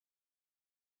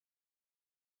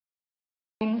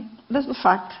there's the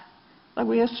fact that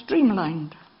we are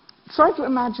streamlined. Try to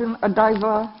imagine a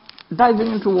diver diving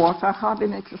into water, hardly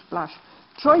makes a splash.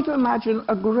 Try to imagine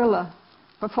a gorilla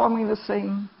performing the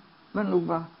same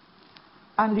maneuver.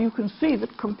 And you can see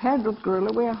that compared with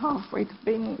gorilla, we are halfway to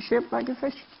being shaped like a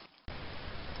fish.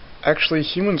 Actually,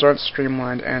 humans aren't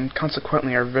streamlined and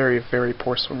consequently are very, very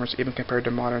poor swimmers even compared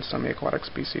to modern semi-aquatic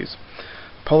species.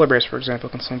 Polar bears, for example,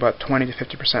 can swim about 20 to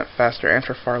 50% faster and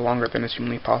for far longer than is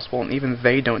humanly possible, and even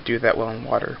they don't do that well in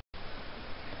water.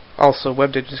 Also,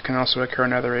 web digits can also occur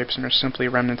in other apes and are simply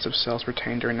remnants of cells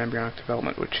retained during embryonic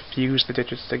development, which fuse the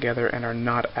digits together and are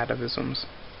not atavisms.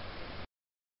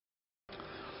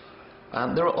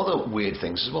 There are other weird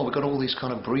things as well. We've got all these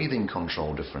kind of breathing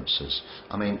control differences.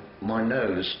 I mean, my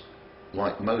nose,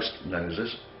 like most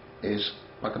noses, is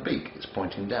like a beak. It's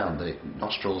pointing down. The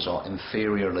nostrils are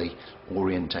inferiorly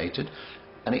orientated,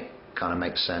 and it kind of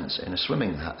makes sense in a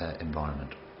swimming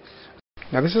environment.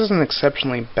 Now, this is an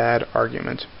exceptionally bad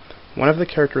argument. One of the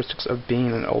characteristics of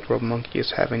being an Old World monkey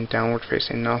is having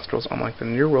downward-facing nostrils, unlike the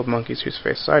New World monkeys whose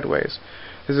face sideways.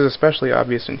 This is especially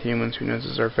obvious in humans whose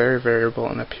noses are very variable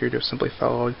and appear to have simply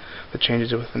followed the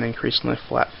changes with an increasingly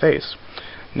flat face.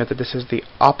 Note that this is the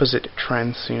opposite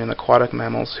trend seen in aquatic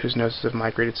mammals whose noses have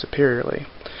migrated superiorly.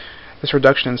 This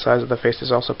reduction in size of the face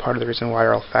is also part of the reason why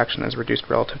our olfaction is reduced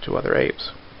relative to other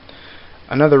apes.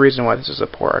 Another reason why this is a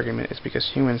poor argument is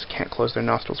because humans can't close their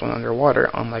nostrils when underwater,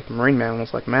 unlike marine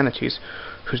mammals like manatees,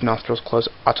 whose nostrils close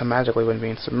automatically when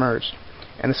being submerged.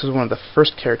 And this was one of the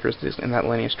first characteristics in that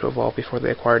lineage to evolve before they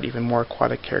acquired even more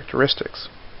aquatic characteristics.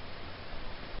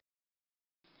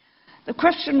 The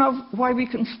question of why we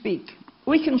can speak.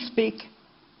 We can speak,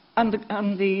 and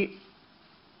the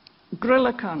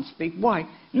gorilla can't speak. Why?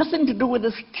 Nothing to do with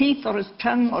his teeth or his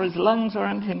tongue or his lungs or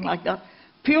anything like that.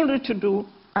 Purely to do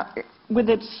with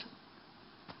its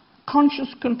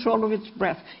conscious control of its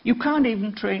breath. You can't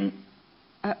even train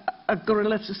a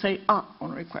gorilla to say "ah"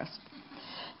 on request.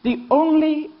 The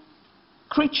only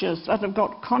creatures that have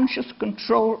got conscious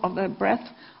control of their breath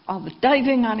are the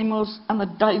diving animals and the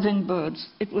diving birds.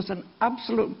 It was an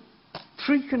absolute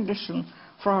precondition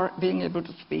for our being able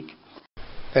to speak.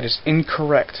 That is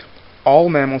incorrect. All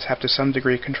mammals have to some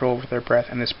degree control over their breath,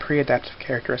 and this pre-adaptive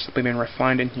character has simply been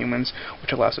refined in humans,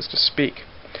 which allows us to speak.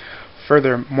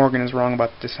 Further, Morgan is wrong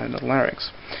about the descent of the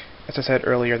larynx. As I said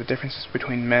earlier, the differences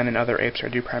between men and other apes are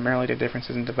due primarily to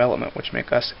differences in development, which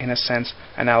make us, in a sense,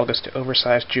 analogous to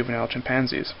oversized juvenile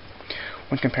chimpanzees.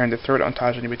 When comparing the throat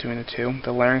ontogeny between the two,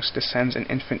 the larynx descends in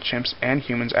infant chimps and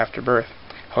humans after birth.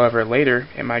 However, later,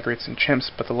 it migrates in chimps,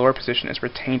 but the lower position is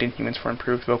retained in humans for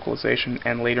improved vocalization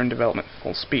and later in development,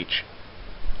 full speech.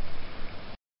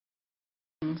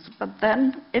 But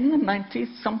then, in the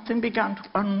 90s, something began to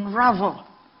unravel.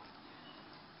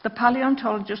 The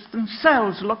paleontologists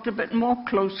themselves looked a bit more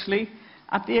closely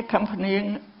at the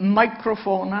accompanying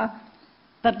microfauna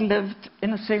that lived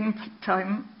in the same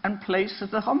time and place as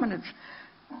the hominids.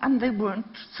 And they weren't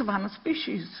savanna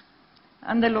species.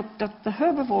 And they looked at the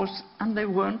herbivores, and they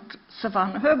weren't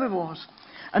savanna herbivores.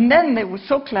 And then they were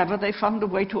so clever, they found a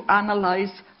way to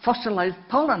analyze fossilized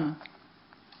pollen.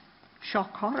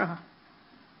 Shock horror.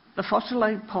 The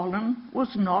fossilized pollen was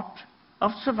not of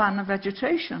savanna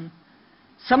vegetation.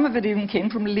 Some of it even came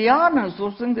from lianas,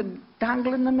 those things that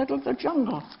dangle in the middle of the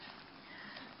jungle.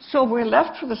 So we're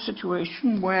left with a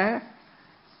situation where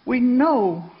we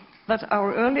know that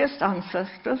our earliest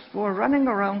ancestors were running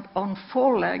around on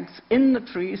four legs in the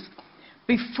trees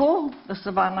before the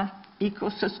savanna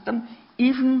ecosystem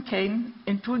even came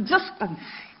into existence.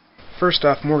 First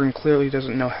off, Morgan clearly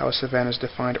doesn't know how a savanna is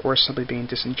defined or is simply being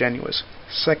disingenuous.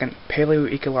 Second,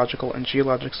 paleoecological and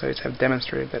geologic studies have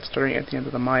demonstrated that starting at the end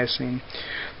of the Miocene,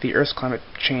 the Earth's climate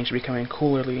changed, becoming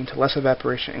cooler, leading to less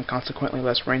evaporation and consequently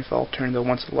less rainfall, turning the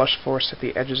once lush forests at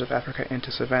the edges of Africa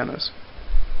into savannas.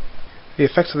 The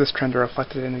effects of this trend are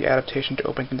reflected in the adaptation to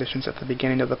open conditions at the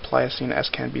beginning of the Pliocene, as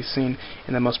can be seen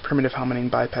in the most primitive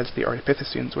hominin bipeds, the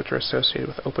ardipithecines, which are associated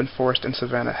with open forest and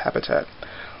savanna habitat.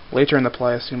 Later in the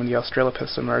Pliocene, when the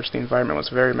Australopiths emerged, the environment was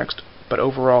very mixed, but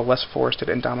overall less forested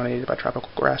and dominated by tropical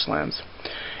grasslands.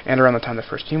 And around the time the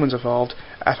first humans evolved,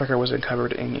 Africa was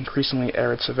covered in increasingly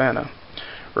arid savanna.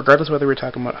 Regardless whether we're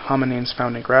talking about hominins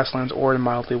found in grasslands or in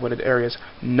mildly wooded areas,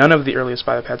 none of the earliest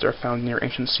bipeds are found near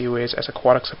ancient seaways, as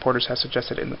aquatic supporters have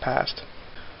suggested in the past.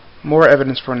 More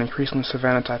evidence for an increasingly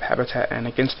savanna-type habitat and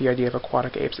against the idea of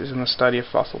aquatic apes is in the study of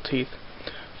fossil teeth.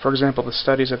 For example, the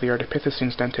studies of the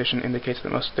ardipithecines dentition indicates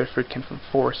that most of their food came from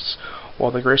forests,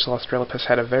 while the gracile Australopiths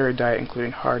had a varied diet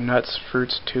including hard nuts,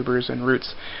 fruits, tubers, and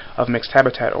roots of mixed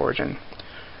habitat origin.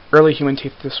 Early human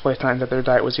teeth display signs that their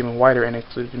diet was even wider and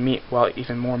included meat, while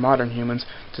even more modern humans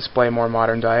display a more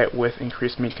modern diet with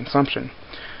increased meat consumption.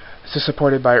 This is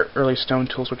supported by early stone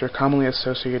tools, which are commonly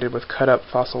associated with cut-up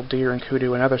fossil deer and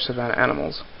kudu and other savanna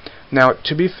animals. Now,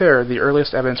 to be fair, the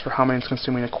earliest evidence for hominins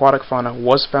consuming aquatic fauna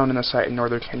was found in a site in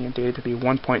northern Kenya dated to be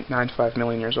 1.95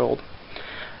 million years old.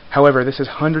 However, this is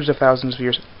hundreds of thousands of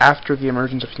years after the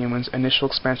emergence of humans, initial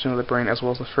expansion of the brain, as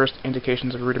well as the first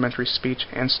indications of rudimentary speech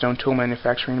and stone tool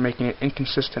manufacturing, making it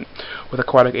inconsistent with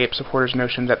aquatic ape supporters'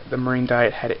 notion that the marine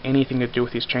diet had anything to do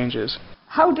with these changes.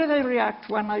 How do they react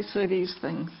when I say these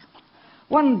things?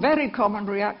 One very common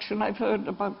reaction I've heard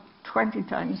about 20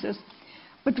 times is,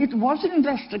 but it was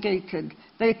investigated.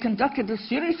 They conducted a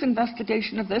serious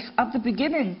investigation of this at the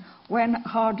beginning when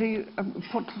Hardy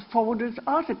put forward his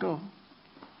article.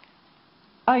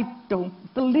 I don't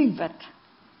believe it.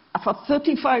 For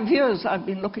 35 years I've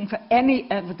been looking for any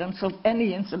evidence of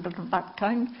any incident of that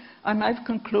kind, and I've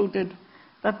concluded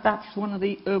that that's one of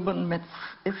the urban myths.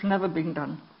 It's never been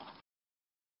done.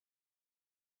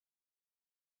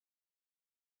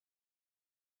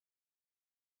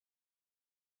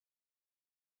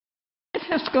 If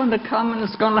it's going to come and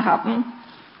it's going to happen,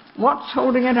 what's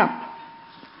holding it up?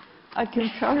 I can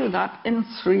tell you that in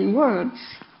 3 words.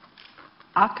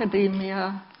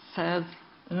 Academia says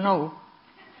no.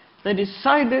 They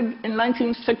decided in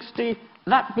 1960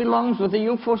 that belongs with the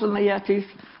UFOs and the Yetis,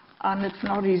 and it's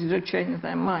not easy to change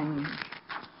their minds.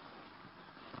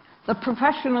 The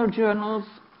professional journals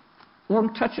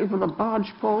won't touch it with a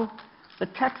barge pole. The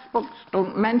textbooks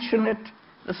don't mention it.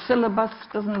 The syllabus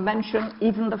doesn't mention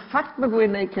even the fact that we're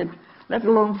naked, let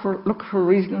alone look for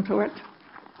reason to it.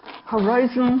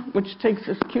 Horizon, which takes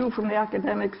its cue from the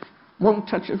academics, won't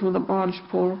touch it with a barge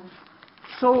pole.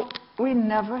 So we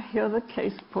never hear the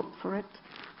case put for it,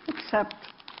 except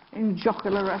in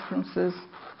jocular references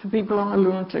to people on a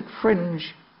lunatic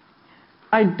fringe.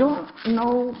 I don't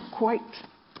know quite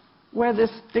where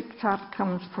this diktat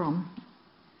comes from.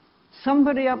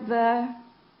 Somebody up there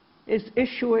is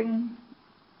issuing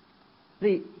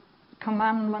the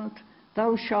commandment,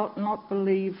 thou shalt not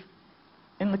believe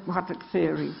in the aquatic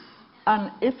theory.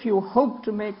 And if you hope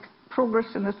to make progress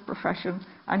in this profession,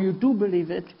 and you do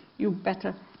believe it, you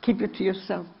better keep it to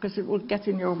yourself, because it will get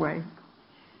in your way.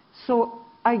 So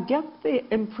I get the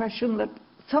impression that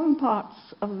some parts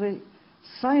of the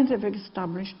scientific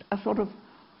establishment are sort of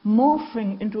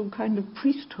morphing into a kind of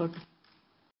priesthood.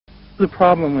 The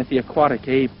problem with the aquatic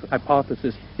ape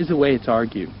hypothesis is the way it's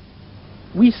argued.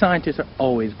 We scientists are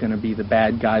always going to be the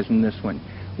bad guys in this one.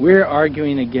 We're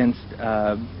arguing against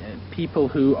people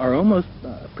who are almost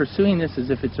pursuing this as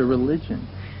if it's a religion.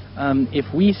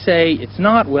 If we say it's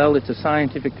not, well, it's a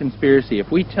scientific conspiracy. If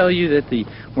we tell you that the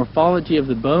morphology of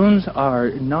the bones are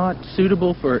not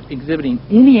suitable for exhibiting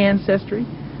any ancestry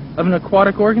of an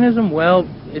aquatic organism, well,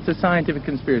 it's a scientific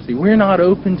conspiracy. We're not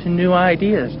open to new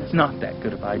ideas. It's not that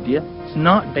good of an idea. It's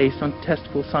not based on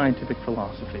testable scientific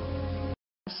philosophy.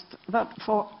 That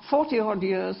for 40-odd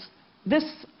years, this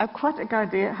aquatic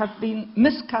idea has been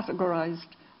miscategorized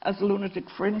as lunatic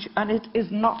fringe, and it is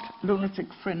not lunatic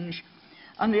fringe.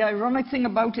 And the ironic thing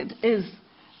about it is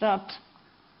that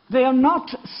they are not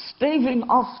staving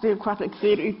off the aquatic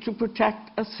theory to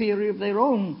protect a theory of their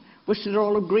own, which they're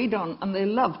all agreed on and they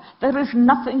love. There is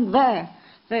nothing there.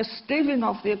 They're staving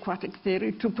off the aquatic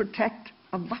theory to protect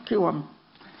a vacuum.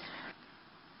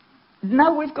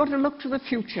 Now we've got to look to the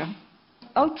future.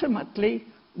 Ultimately,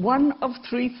 one of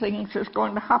 3 things is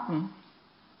going to happen.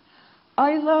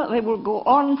 Either they will go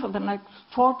on for the next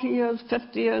 40 years,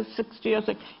 50 years, 60 years.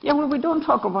 Yeah, well, we don't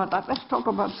talk about that. Let's talk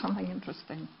about something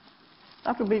interesting.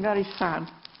 That would be very sad.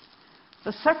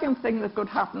 The second thing that could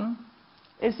happen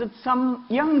is that some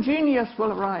young genius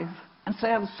will arrive and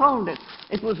say, I've solved it.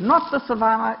 It was not the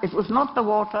savanna, it was not the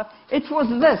water, it was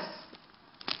this.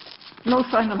 No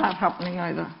sign of that happening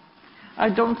either.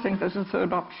 I don't think there's a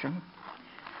third option.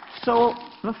 So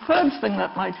the third thing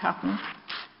that might happen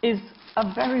is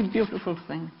a very beautiful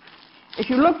thing. If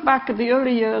you look back at the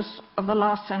early years of the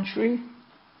last century,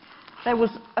 there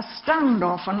was a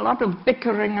standoff and a lot of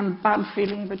bickering and bad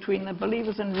feeling between the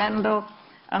believers in Mendel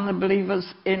and the believers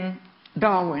in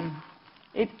Darwin.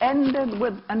 It ended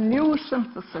with a new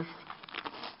synthesis,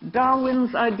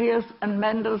 Darwin's ideas and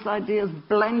Mendel's ideas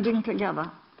blending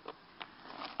together.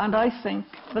 And I think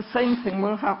the same thing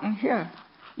will happen here.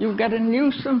 You get a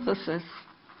new synthesis.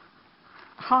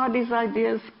 Hardy's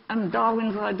ideas and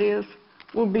Darwin's ideas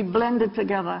will be blended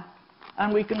together,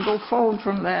 and we can go forward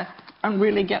from there and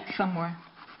really get somewhere.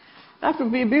 That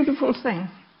would be a beautiful thing.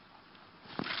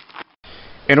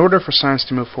 In order for science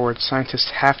to move forward, scientists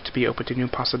have to be open to new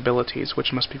possibilities,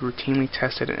 which must be routinely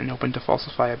tested and open to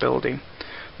falsifiability.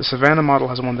 The savanna model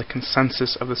has won the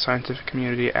consensus of the scientific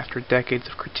community after decades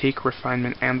of critique,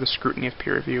 refinement, and the scrutiny of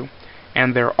peer review.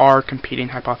 And there are competing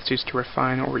hypotheses to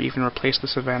refine or even replace the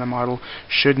savanna model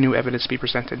should new evidence be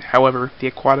presented. However, the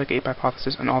aquatic ape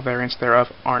hypothesis and all variants thereof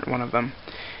aren't one of them.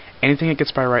 Anything it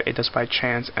gets by right, it does by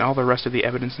chance, and all the rest of the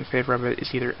evidence in favor of it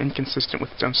is either inconsistent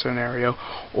with its own scenario,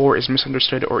 or is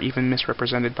misunderstood or even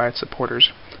misrepresented by its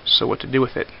supporters. So what to do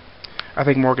with it? I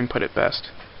think Morgan put it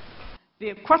best. The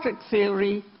aquatic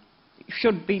theory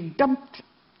should be dumped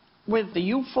with the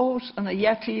UFOs and the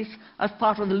Yetis as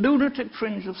part of the lunatic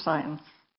fringe of science.